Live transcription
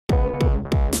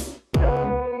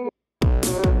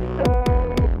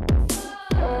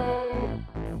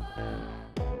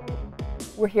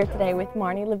We're here today with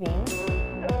Marne Levine.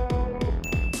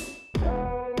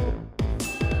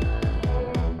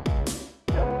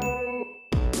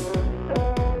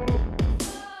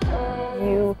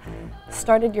 You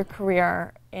started your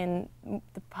career in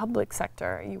the public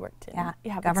sector. You worked in,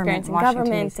 you have experience in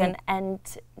government, and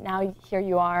now here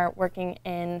you are working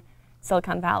in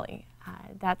Silicon Valley.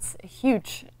 That's a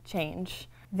huge change.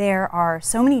 There are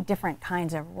so many different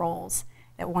kinds of roles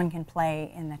that one can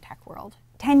play in the tech world.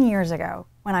 10 years ago,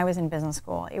 when I was in business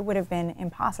school, it would have been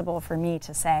impossible for me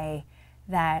to say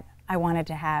that I wanted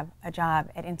to have a job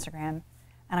at Instagram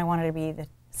and I wanted to be the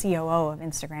COO of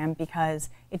Instagram because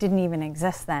it didn't even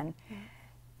exist then.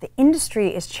 The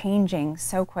industry is changing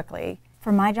so quickly.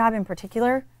 For my job in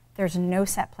particular, there's no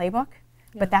set playbook,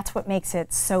 but that's what makes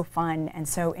it so fun and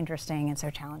so interesting and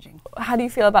so challenging. How do you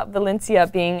feel about Valencia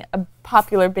being a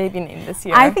popular baby name this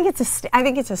year? I think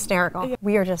it's hysterical.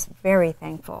 We are just very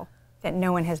thankful that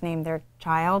no one has named their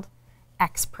child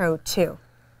X Pro 2.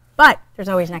 But there's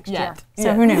always next year,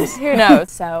 so who knows? Who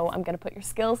knows? So I'm going to put your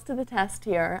skills to the test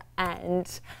here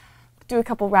and do a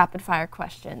couple rapid fire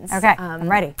questions. Okay, I'm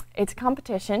ready. It's a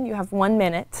competition. You have 1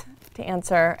 minute to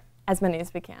answer as many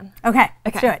as we can. Okay,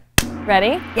 let's do it.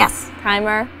 Ready? Yes.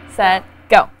 Timer, set,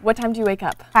 go. What time do you wake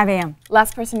up? 5 a.m.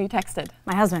 Last person you texted?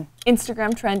 My husband.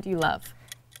 Instagram trend you love?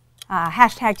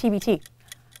 Hashtag TBT.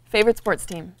 Favorite sports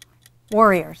team?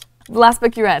 Warriors. The last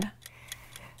book you read?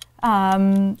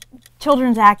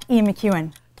 Children's Act, Ian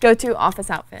McEwan. Go-to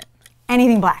office outfit?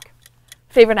 Anything black.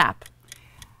 Favorite app?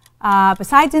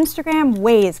 Besides Instagram,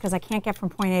 Waze, because I can't get from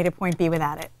point A to point B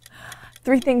without it.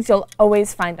 3 things you'll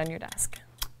always find on your desk?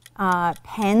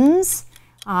 Pens,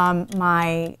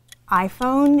 my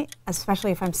iPhone,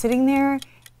 especially if I'm sitting there,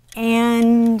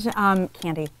 and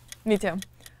candy. Me too.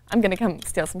 I'm going to come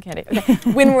steal some candy. Okay.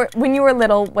 When you were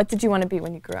little, what did you want to be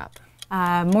when you grew up?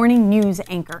 Morning news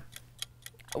anchor.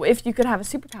 If you could have a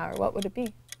superpower, what would it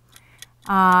be?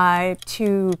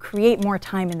 To create more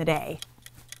time in the day.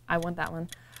 I want that one.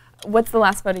 What's the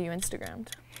last photo you Instagrammed?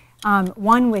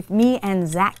 One with me and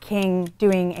Zach King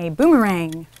doing a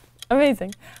boomerang.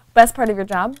 Amazing. Best part of your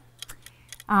job?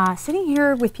 Sitting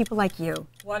here with people like you.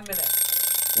 1 minute.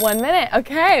 1 minute.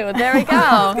 Okay, well, there we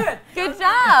go. Good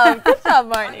job. Good job,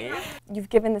 Marne. You've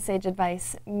given the sage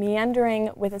advice,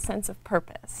 meandering with a sense of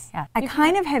purpose. Yeah. I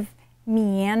kind of have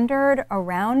meandered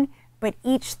around, but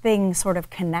each thing sort of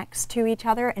connects to each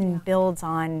other and builds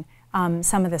on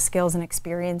some of the skills and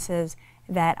experiences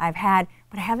that I've had,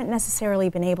 but I haven't necessarily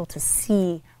been able to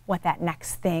see what that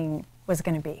next thing was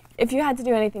going to be. If you had to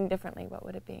do anything differently, what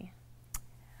would it be?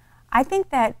 I think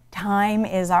that time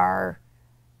is our,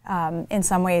 in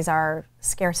some ways, our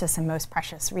scarcest and most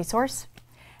precious resource.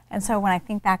 And so when I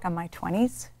think back on my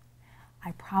 20s,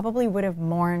 I probably would have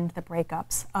mourned the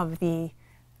breakups of the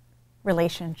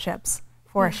relationships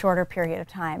for a shorter period of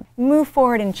time. Move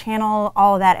forward and channel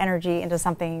all of that energy into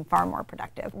something far more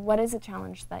productive. What is a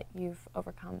challenge that you've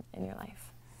overcome in your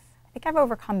life? I think I've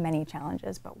overcome many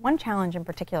challenges, but one challenge in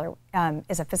particular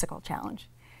is a physical challenge.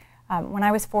 When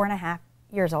I was 4.5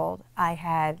 years old, I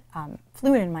had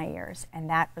fluid in my ears, and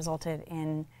that resulted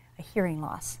in a hearing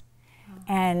loss.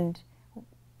 And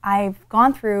I've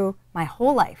gone through my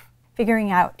whole life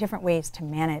figuring out different ways to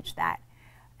manage that.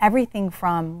 Everything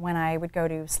from when I would go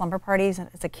to slumber parties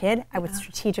as a kid, I would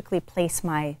strategically place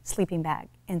my sleeping bag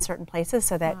in certain places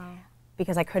so that,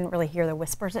 because I couldn't really hear the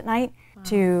whispers at night,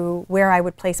 to where I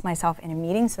would place myself in a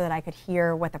meeting so that I could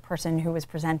hear what the person who was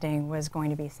presenting was going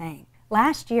to be saying.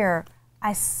 Last year,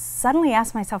 I suddenly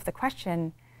asked myself the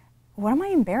question, what am I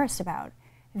embarrassed about?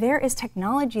 There is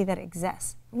technology that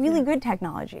exists, really good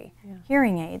technology,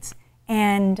 hearing aids,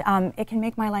 and it can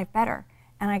make my life better.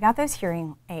 And I got those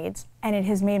hearing aids, and it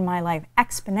has made my life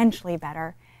exponentially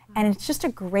better. And it's just a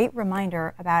great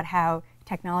reminder about how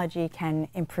technology can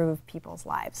improve people's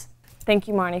lives. Thank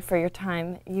you, Marne, for your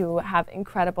time. You have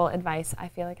incredible advice. I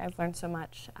feel like I've learned so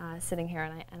much sitting here,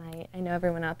 and I know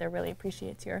everyone out there really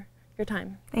appreciates your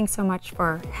time. Thanks so much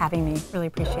for having me. Really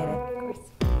appreciate it. Of course.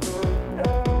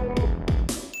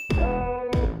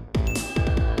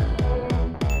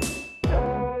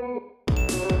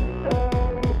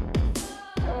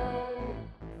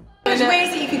 There's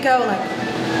ways that you could go like